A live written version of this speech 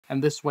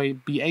and this way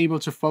be able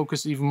to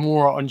focus even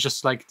more on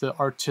just like the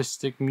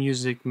artistic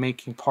music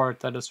making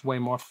part that is way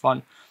more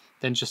fun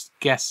than just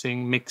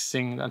guessing,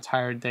 mixing the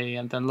entire day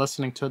and then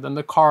listening to it in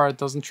the car. It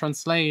doesn't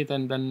translate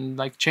and then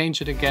like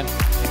change it again.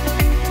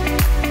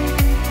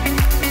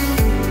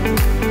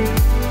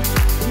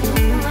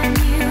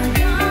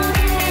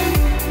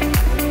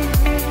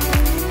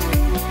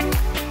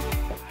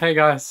 Hey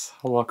guys,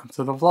 welcome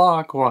to the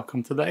vlog,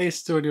 welcome to the A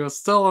Studio,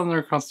 still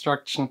under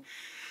construction.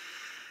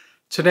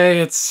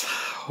 Today it's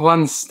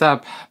one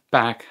step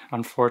back,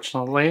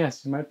 unfortunately.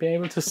 As you might be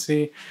able to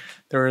see,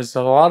 there is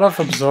a lot of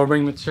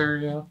absorbing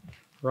material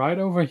right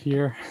over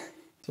here.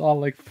 It's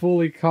all like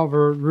fully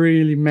covered,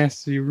 really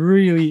messy,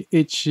 really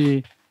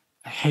itchy.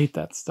 I hate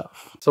that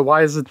stuff. So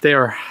why is it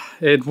there?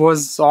 It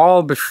was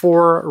all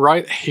before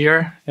right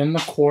here in the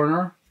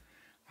corner.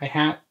 I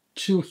had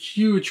two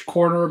huge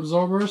corner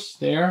absorbers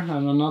there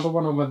and another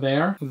one over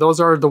there. Those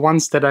are the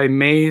ones that I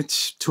made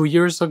 2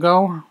 years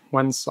ago.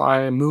 Once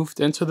I moved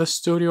into the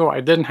studio,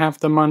 I didn't have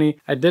the money.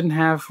 I didn't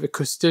have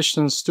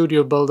acousticians,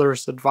 studio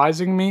builders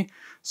advising me.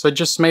 So I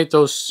just made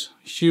those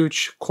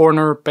huge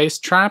corner bass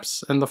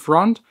traps in the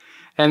front.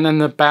 And in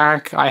the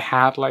back, I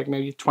had like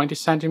maybe 20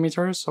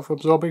 centimeters of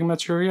absorbing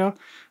material.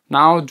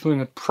 Now doing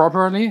it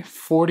properly,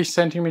 40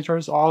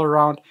 centimeters all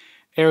around,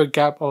 air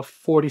gap of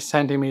 40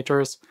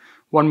 centimeters.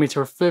 1.50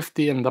 meters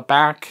in the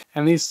back,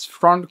 and these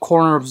front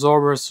corner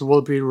absorbers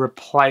will be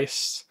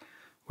replaced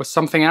with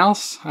something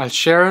else. I'll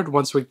share it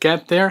once we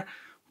get there,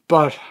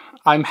 but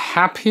I'm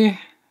happy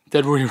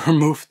that we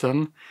removed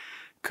them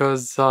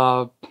because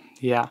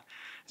yeah,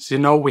 as you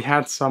know, we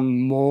had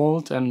some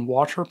mold and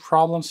water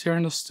problems here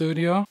in the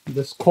studio.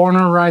 This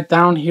corner right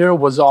down here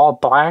was all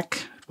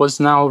black. Was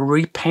now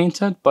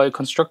repainted by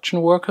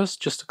construction workers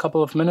just a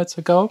couple of minutes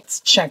ago. Let's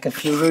check if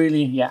he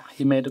really, yeah,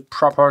 he made it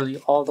properly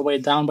all the way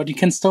down, but you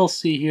can still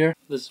see here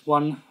this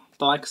one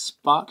black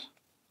spot.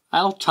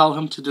 I'll tell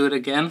him to do it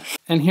again.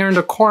 And here in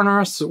the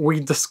corners, we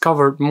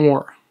discovered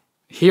more.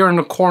 Here in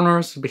the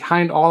corners,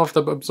 behind all of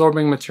the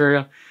absorbing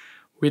material,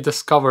 we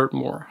discovered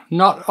more.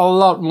 Not a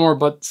lot more,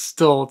 but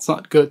still, it's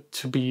not good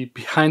to be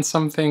behind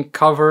something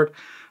covered.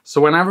 So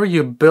whenever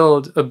you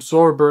build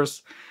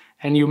absorbers,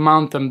 and you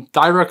mount them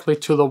directly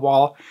to the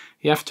wall,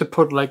 you have to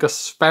put like a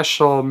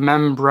special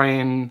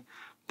membrane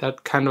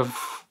that kind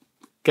of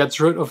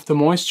gets rid of the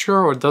moisture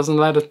or doesn't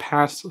let it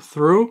pass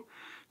through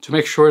to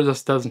make sure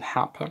this doesn't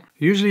happen.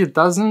 Usually it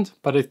doesn't,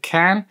 but it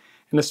can,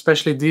 and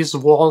especially these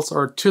walls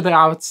are to the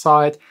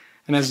outside,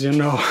 and as you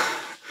know,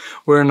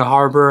 we're in the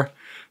harbor.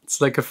 It's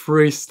like a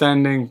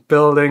freestanding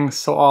building,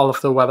 so all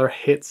of the weather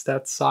hits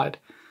that side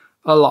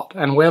a lot,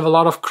 and we have a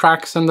lot of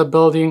cracks in the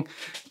building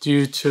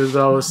due to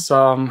those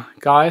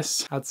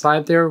guys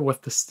outside there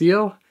with the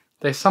steel.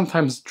 They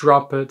sometimes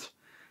drop it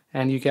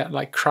and you get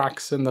like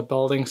cracks in the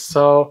building,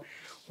 so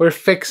we're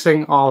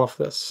fixing all of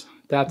this.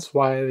 That's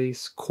why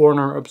these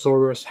corner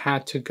absorbers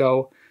had to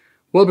go.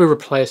 Will be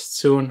replaced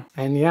soon,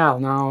 and yeah,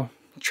 now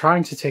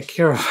trying to take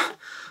care of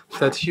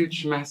that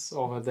huge mess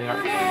over there.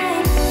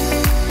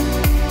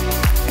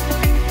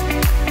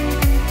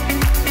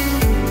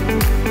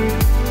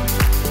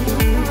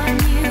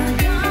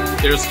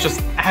 There's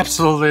just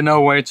absolutely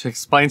no way to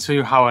explain to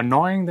you how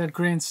annoying that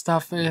green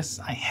stuff is.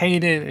 I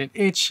hate it, it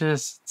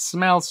itches, it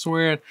smells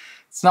weird,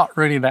 it's not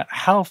really that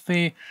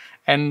healthy.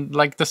 And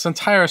like this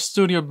entire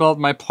studio build,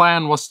 my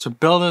plan was to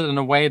build it in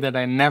a way that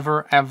I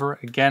never ever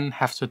again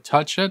have to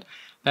touch it.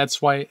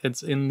 That's why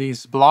it's in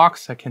these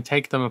blocks. I can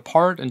take them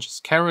apart and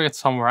just carry it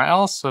somewhere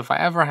else. So if I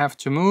ever have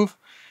to move,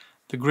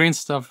 the green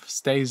stuff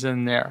stays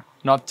in there,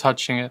 not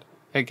touching it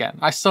again.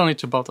 I still need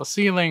to build a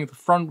ceiling, the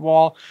front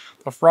wall.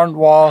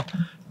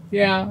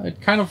 Yeah,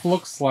 it kind of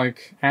looks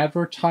like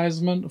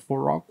advertisement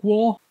for rock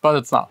wool, but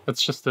it's not.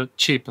 It's just the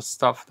cheapest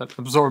stuff that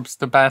absorbs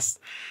the best.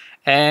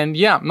 And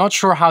yeah, I'm not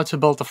sure how to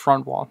build the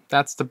front wall.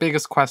 That's the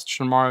biggest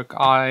question mark.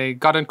 I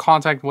got in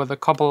contact with a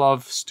couple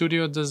of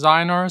studio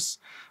designers,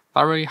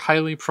 very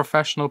highly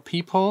professional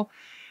people,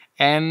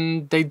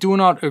 and they do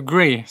not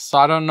agree. So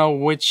I don't know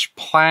which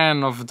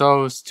plan of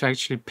those to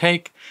actually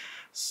pick.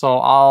 So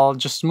I'll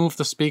just move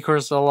the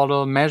speakers a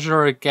little,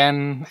 measure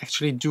again,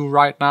 actually do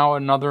right now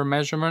another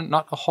measurement.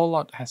 Not a whole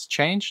lot has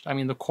changed. I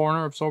mean, the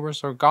corner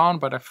absorbers are gone,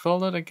 but I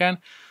filled it again.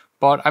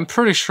 But I'm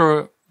pretty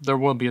sure there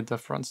will be a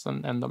difference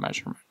in the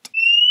measurement.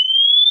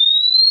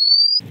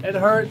 It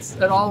hurts,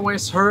 it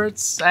always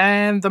hurts,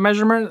 and the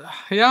measurement,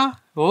 yeah,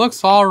 it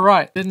looks all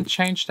right. Didn't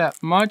change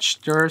that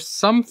much. There are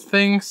some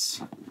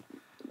things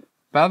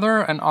better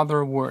and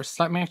other worse.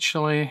 Let me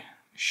actually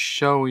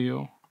show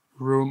you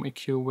Room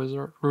EQ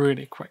Wizard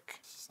really quick.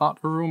 It's not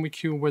a Room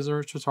EQ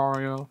Wizard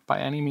tutorial by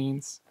any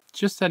means.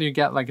 Just that you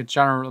get like a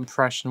general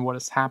impression what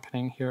is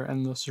happening here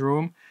in this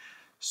room.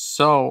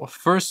 So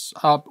first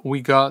up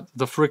we got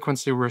the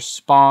frequency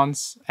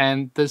response,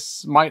 and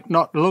this might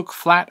not look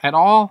flat at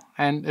all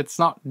and it's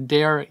not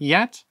there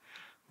yet.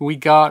 We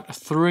got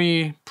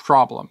 3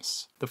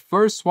 problems. The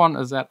first one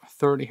is at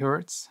 30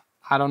 Hertz.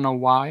 I don't know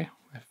why.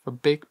 We have a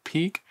big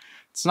peak.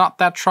 It's not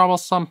that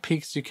troublesome.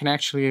 Peaks you can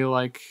actually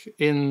like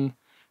in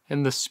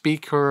in the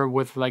speaker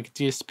with like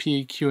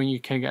DSP EQ and you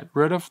can get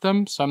rid of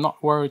them. So I'm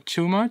not worried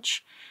too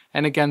much.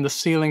 And again, the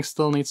ceiling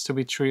still needs to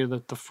be treated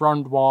at the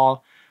front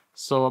wall.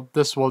 So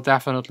this will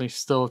definitely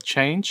still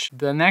change.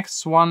 The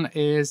next one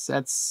is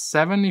at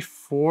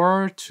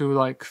 74 to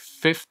like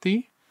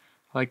 50,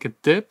 like a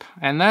dip.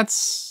 And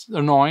that's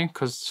annoying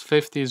because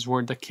 50 is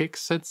where the kick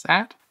sits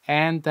at.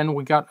 And then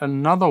we got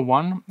another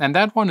one, and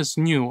that one is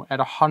new at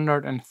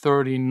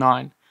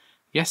 139.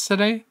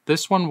 Yesterday,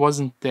 this one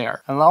wasn't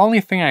there. And the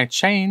only thing I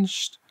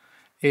changed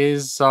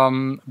is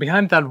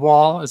behind that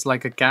wall is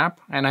like a gap,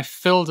 and I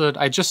filled it.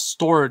 I just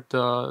stored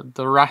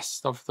the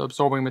rest of the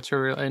absorbing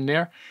material in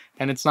there,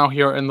 and it's now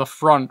here in the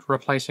front,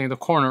 replacing the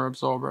corner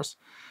absorbers.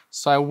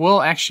 So I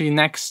will actually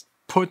next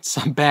put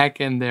some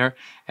back in there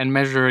and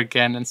measure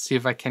again and see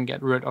if I can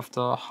get rid of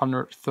the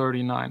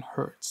 139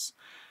 hertz.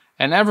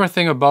 And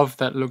everything above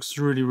that looks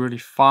really, really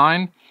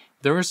fine.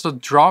 There is a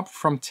drop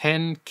from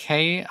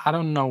 10K. I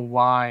don't know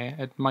why.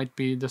 It might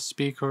be the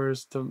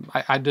speakers.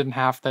 I didn't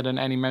have that in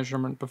any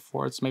measurement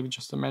before. It's maybe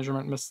just a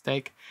measurement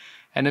mistake.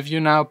 And if you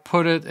now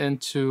put it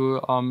into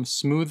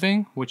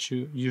smoothing, which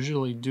you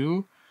usually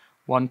do,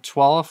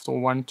 1/12 or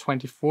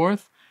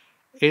 1/24,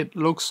 it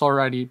looks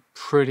already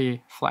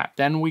pretty flat.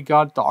 Then we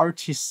got the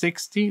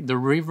RT60, the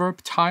reverb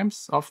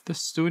times of the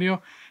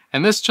studio.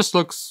 And this just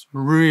looks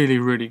really,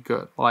 really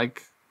good.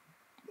 Like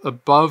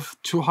above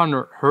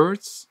 200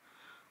 hertz.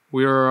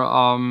 We're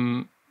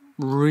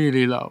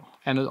really low,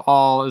 and it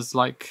all is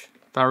like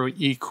very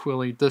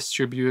equally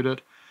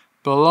distributed.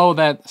 Below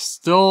that,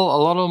 still a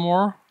little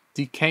more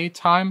decay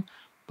time,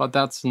 but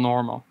that's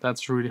normal.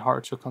 That's really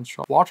hard to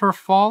control.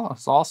 Waterfall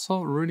is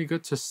also really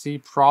good to see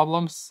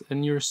problems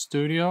in your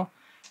studio.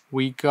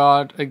 We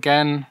got,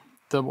 again,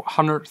 the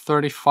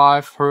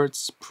 135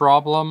 hertz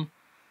problem.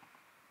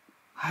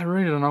 I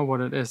really don't know what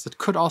it is. It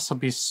could also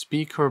be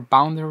speaker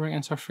boundary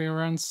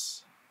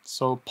interference.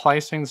 So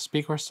placing the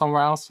speaker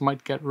somewhere else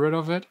might get rid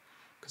of it,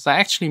 because I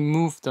actually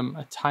moved them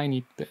a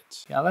tiny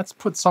bit. Yeah, let's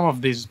put some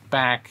of these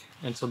back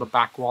into the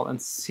back wall and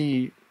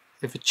see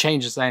if it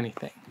changes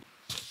anything.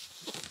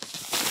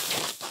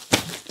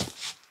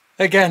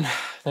 Again,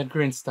 that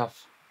green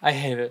stuff. I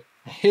hate it.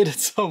 I hate it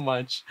so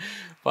much,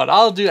 but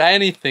I'll do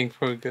anything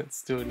for a good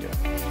studio.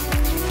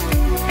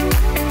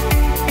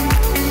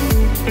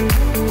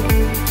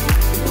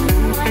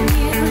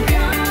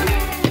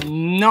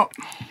 No.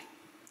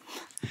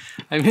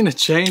 I mean, it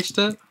changed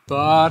it,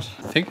 but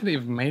I think it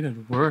even made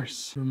it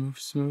worse. Remove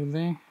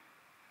smoothing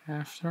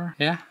after.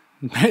 Yeah,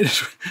 it made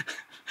it,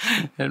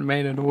 it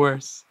made it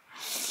worse.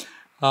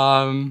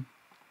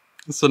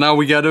 So now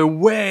we got a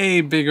way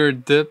bigger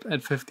dip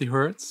at 50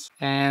 hertz,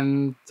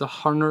 and the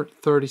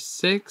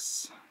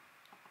 136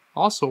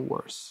 also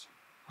worse.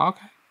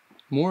 Okay,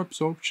 more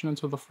absorption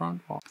into the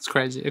front wall. It's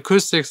crazy.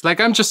 Acoustics, like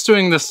I'm just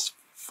doing this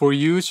for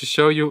you to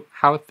show you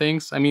how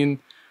things, I mean,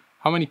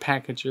 how many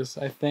packages?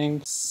 I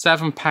think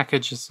 7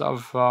 packages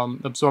of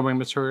absorbing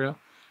material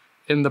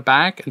in the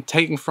back and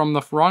taken from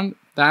the front.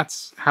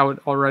 That's how it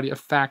already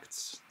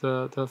affects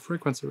the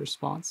frequency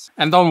response.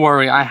 And don't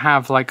worry, I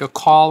have like a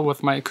call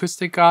with my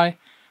acoustic guy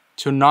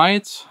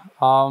tonight,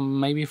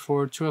 maybe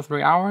for 2 or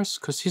 3 hours,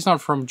 because he's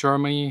not from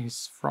Germany,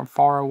 he's from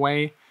far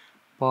away,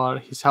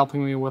 but he's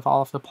helping me with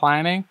all of the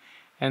planning.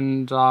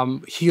 And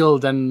he'll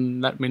then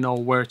let me know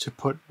where to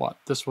put what.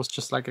 This was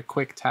just like a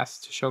quick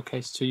test to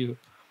showcase to you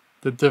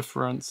the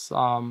difference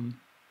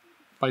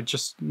by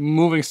just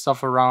moving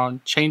stuff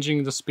around,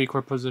 changing the speaker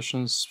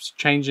positions,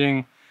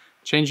 changing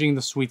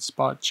the sweet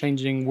spot,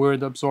 changing where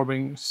the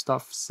absorbing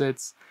stuff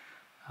sits.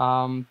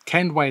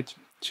 Can't wait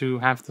to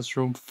have this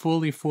room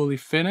fully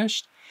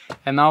finished.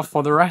 And now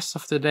for the rest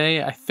of the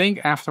day, I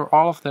think after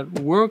all of that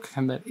work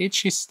and that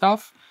itchy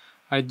stuff,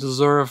 I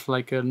deserve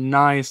like a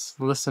nice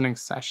listening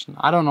session.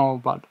 I don't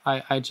know, but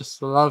I just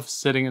love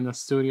sitting in the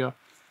studio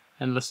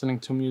and listening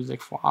to music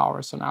for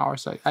hours and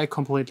hours. I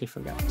completely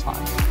forget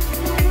time.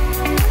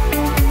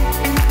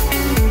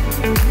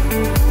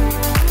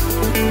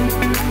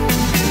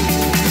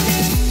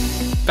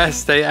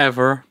 Best day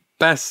ever.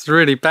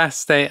 Really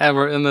best day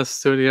ever in the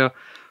studio.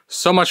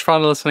 So much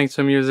fun listening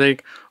to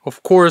music.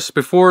 Of course,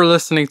 before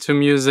listening to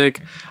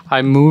music,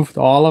 I moved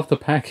all of the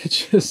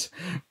packages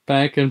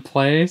back in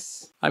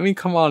place. I mean,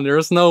 come on,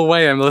 there's no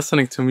way I'm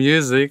listening to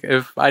music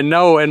if I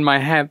know in my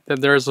head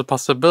that there's a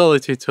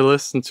possibility to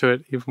listen to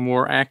it even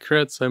more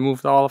accurate. So I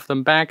moved all of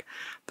them back.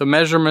 The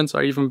measurements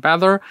are even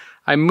better.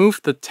 I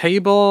moved the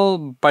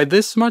table by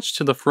this much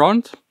to the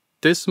front,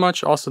 this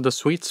much also the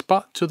sweet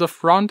spot to the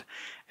front,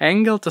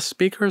 angled the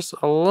speakers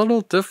a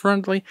little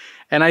differently,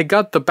 and I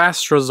got the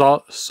best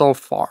result so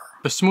far.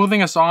 The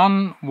smoothing is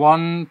on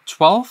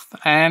 1/12,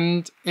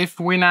 and if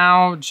we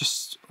now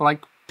just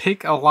like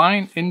pick a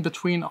line in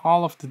between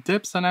all of the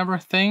dips and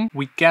everything,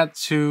 we get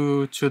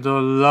to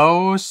the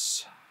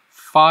lows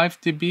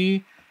 5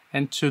 dB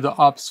and to the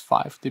ups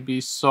 5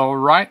 dB. So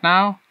right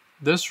now,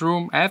 this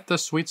room at the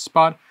sweet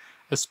spot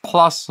is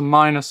plus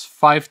minus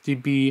 5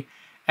 dB,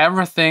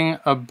 everything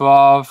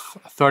above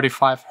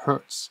 35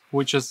 hertz,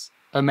 which is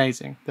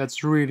amazing.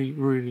 That's really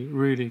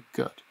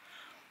good.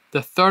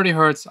 The 30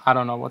 hertz, I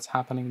don't know what's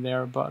happening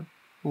there, but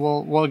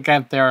we'll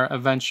get there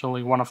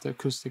eventually. One of the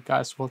acoustic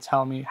guys will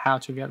tell me how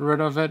to get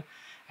rid of it.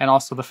 And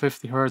also the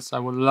 50 hertz, I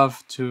would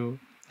love to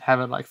have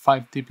it like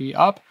 5 dB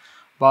up.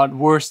 But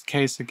worst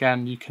case,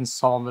 again, you can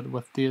solve it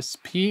with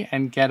DSP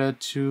and get it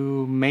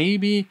to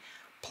maybe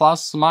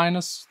plus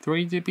minus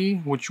 3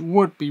 dB, which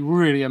would be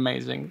really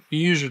amazing. You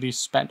usually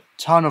spend a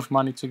ton of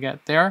money to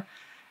get there.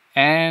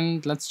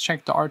 And let's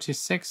check the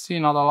RT60,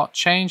 not a lot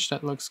changed,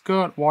 that looks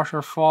good.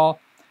 Waterfall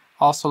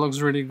also looks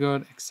really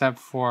good, except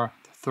for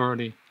the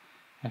 30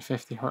 and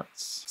 50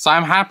 hertz. So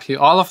I'm happy.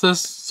 All of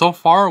this so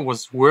far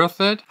was worth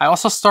it. I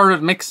also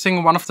started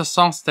mixing one of the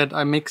songs that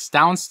I mixed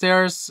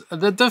downstairs.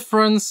 The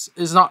difference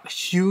is not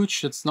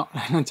huge. It's not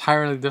an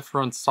entirely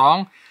different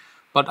song.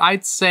 But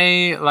I'd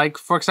say, like,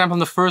 for example, in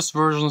the first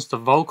versions, the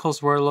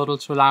vocals were a little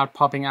too loud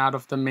popping out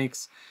of the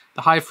mix.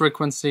 The high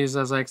frequencies,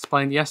 as I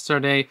explained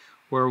yesterday,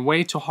 were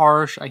way too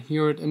harsh. I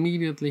hear it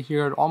immediately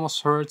here. It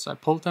almost hurts. I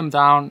pulled them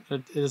down.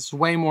 It is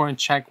way more in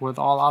check with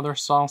all other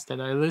songs that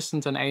I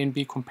listened in A and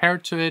B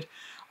compared to it.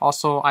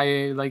 Also,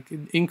 I like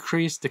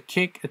increased the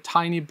kick a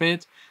tiny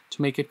bit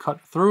to make it cut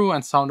through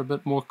and sound a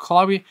bit more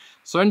clubby.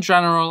 So in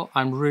general,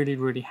 I'm really,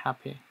 really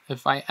happy.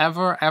 If I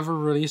ever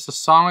release a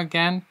song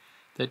again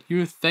that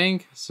you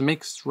think is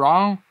mixed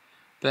wrong,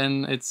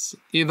 then it's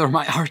either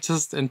my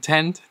artist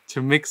intent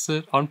to mix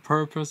it on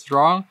purpose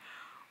wrong,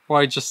 or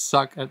I just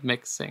suck at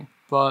mixing.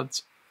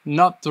 But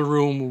not the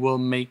room will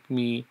make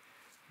me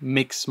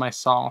mix my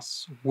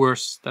songs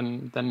worse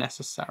than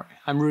necessary.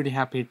 I'm really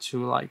happy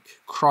to like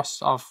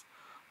cross off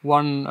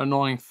one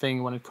annoying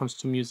thing when it comes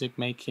to music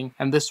making,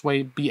 and this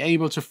way be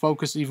able to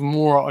focus even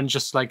more on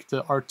just like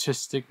the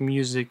artistic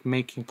music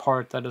making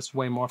part that is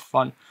way more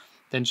fun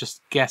than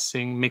just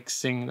guessing,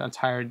 mixing the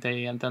entire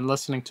day and then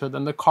listening to it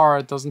in the car.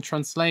 It doesn't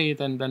translate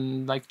and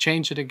then like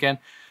change it again.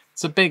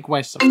 It's a big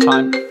waste of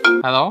time.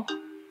 Hello?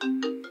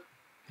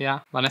 Yeah,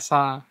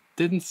 Vanessa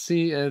didn't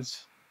see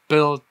it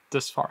build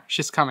this far.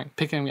 She's coming,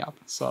 picking me up.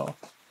 So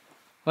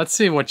let's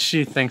see what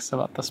she thinks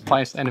about this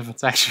place and if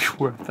it's actually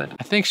worth it.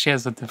 I think she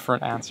has a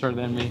different answer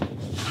than me.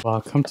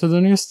 Welcome to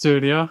the new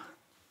studio.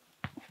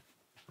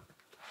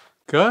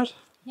 Good?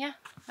 Yeah,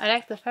 I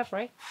like the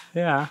fabric.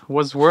 Yeah,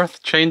 was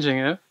worth changing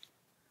it.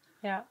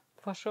 Yeah,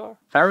 for sure.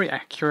 Very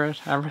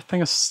accurate.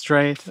 Everything is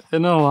straight,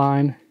 in a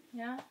line.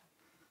 Yeah.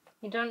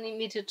 You don't need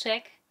me to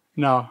check?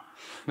 No,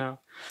 no.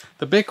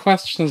 The big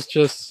question is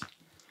just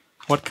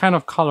what kind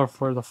of color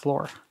for the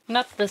floor?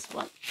 Not this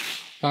one.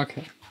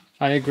 Okay,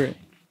 I agree.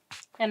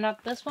 And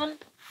not this one?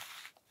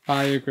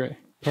 I agree.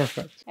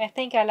 Perfect. I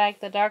think I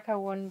like the darker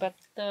one, but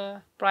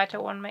the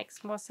brighter one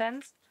makes more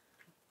sense.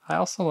 I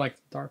also like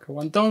the darker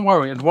one. Don't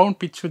worry, it won't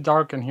be too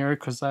dark in here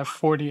because I have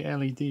 40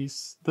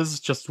 LEDs. This is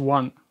just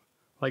one.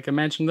 Like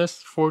imagine this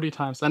 40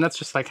 times, and that's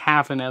just like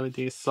half an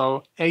LED,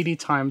 so 80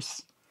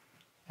 times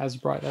as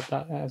bright as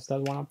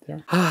that one up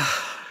there.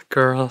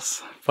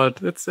 Girls,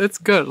 but it's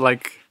good.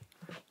 Like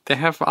they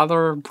have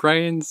other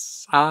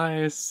brains,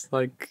 eyes.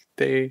 Like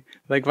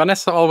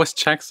Vanessa always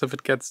checks if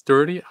it gets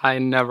dirty. I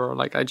never.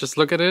 Like I just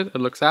look at it.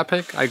 It looks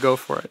epic. I go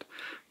for it.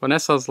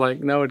 Vanessa's like,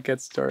 no, it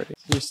gets dirty.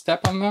 You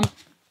step on them,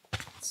 it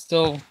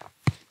still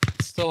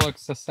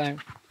looks the same.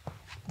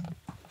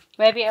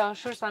 Maybe our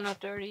shoes are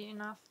not dirty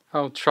enough.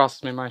 Oh,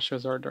 trust me, my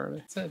shoes are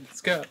dirty. It's it. It's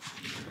good.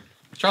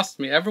 Trust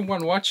me,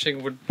 everyone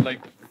watching would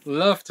like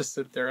love to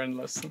sit there and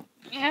listen.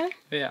 Yeah?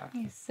 Yeah.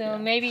 So yeah.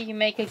 Maybe you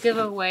make a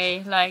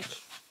giveaway, like...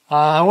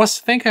 I was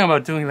thinking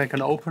about doing like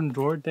an open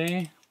door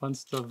day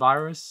once the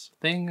virus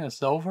thing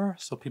is over,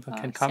 so people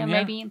can come so here.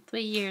 Maybe in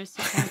 3 years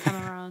you can come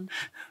around.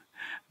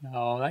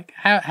 No, like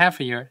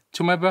half a year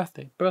to my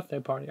birthday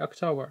party,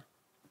 October.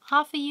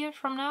 Half a year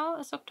from now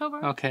is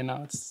October? Okay,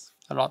 no, it's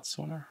a lot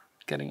sooner.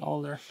 Getting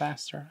older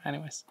faster.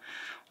 Anyways,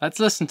 let's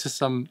listen to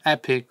some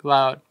epic,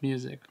 loud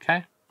music,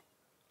 okay?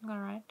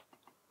 Alright.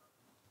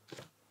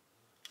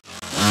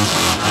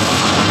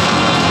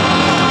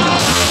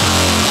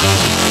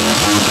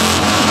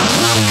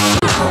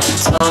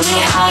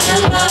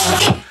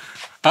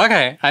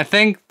 Okay, I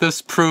think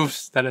this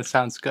proves that it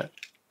sounds good.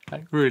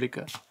 Like, really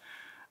good.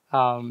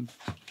 Can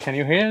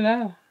you hear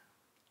that?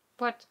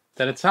 What?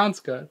 That it sounds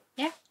good?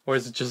 Yeah. Or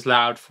is it just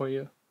loud for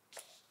you?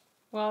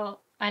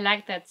 Well, I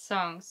like that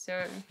song,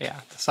 so... Yeah,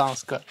 the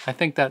song's good. I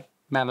think that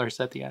matters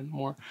at the end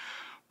more.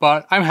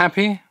 But I'm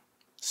happy.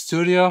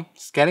 Studio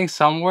is getting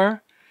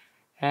somewhere.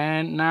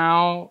 And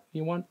now,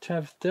 you want to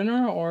have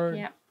dinner or...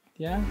 Yeah.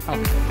 Yeah?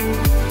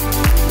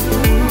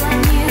 Okay.